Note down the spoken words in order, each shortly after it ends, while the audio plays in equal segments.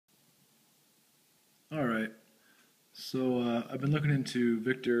Alright, so I've been looking into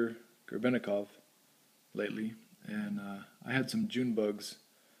Viktor Grebennikov lately, and I had some June bugs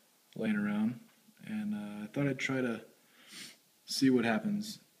laying around, and I thought I'd try to see what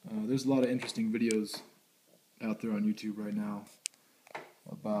happens. There's a lot of interesting videos out there on YouTube right now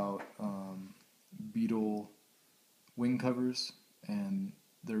about beetle wing covers and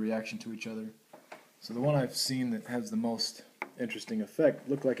their reaction to each other. So the one I've seen that has the most interesting effect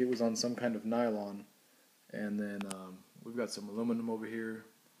looked like it was on some kind of nylon. And then we've got some aluminum over here.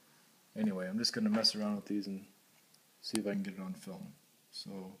 Anyway, I'm just going to mess around with these and see if I can get it on film.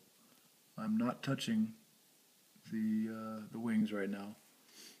 So I'm not touching the wings right now.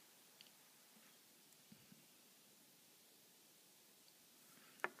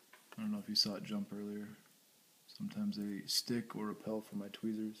 I don't know if you saw it jump earlier. Sometimes they stick or repel from my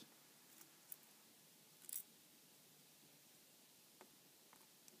tweezers.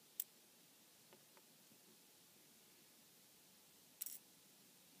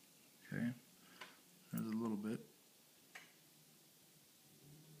 Okay, there's a little bit.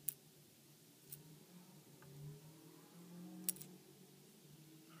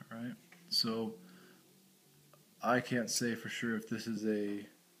 Alright, so I can't say for sure if this is a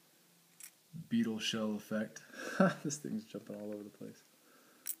beetle shell effect. This thing's jumping all over the place.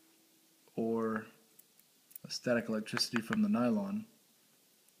 Or a static electricity from the nylon,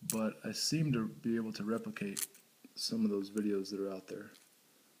 but I seem to be able to replicate some of those videos that are out there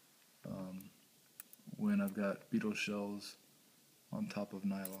when I've got beetle shells on top of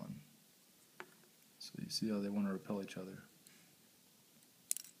nylon. So you see how they want to repel each other.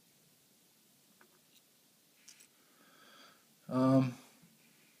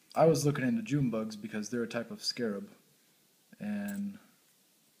 I was looking into June bugs because they're a type of scarab, and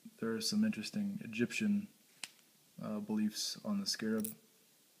there are some interesting Egyptian beliefs on the scarab,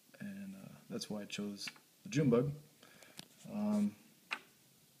 and that's why I chose the June bug.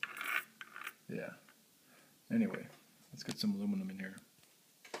 Yeah. Anyway, let's get some aluminum in here.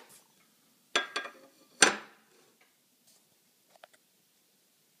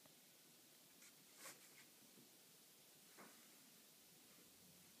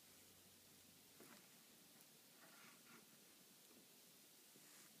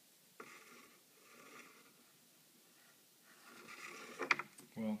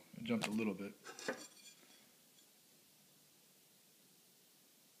 Well, it jumped a little bit.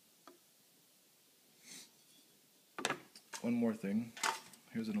 One more thing.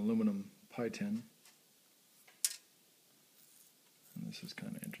 Here's an aluminum pie tin. And this is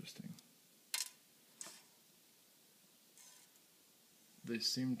kind of interesting. They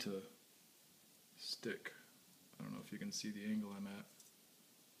seem to stick. I don't know if you can see the angle I'm at.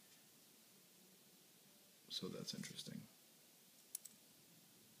 So that's interesting.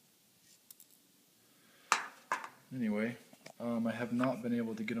 Anyway, I have not been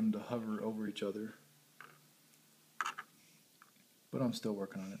able to get them to hover over each other, but I'm still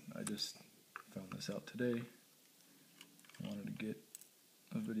working on it. I just found this out today. I wanted to get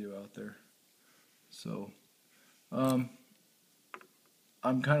a video out there. So, I'm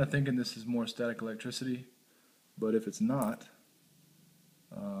kind of thinking this is more static electricity, but if it's not,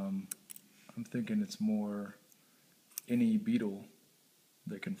 I'm thinking it's more any beetle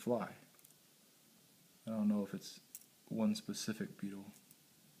that can fly. I don't know if it's one specific beetle.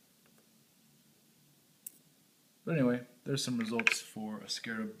 But anyway, there's some results for a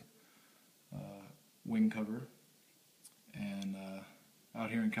scarab wing cover. And out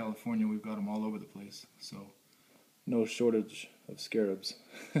here in California, we've got them all over the place. So, no shortage of scarabs.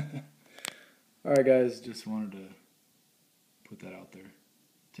 Alright guys, just wanted to put that out there.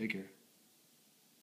 Take care.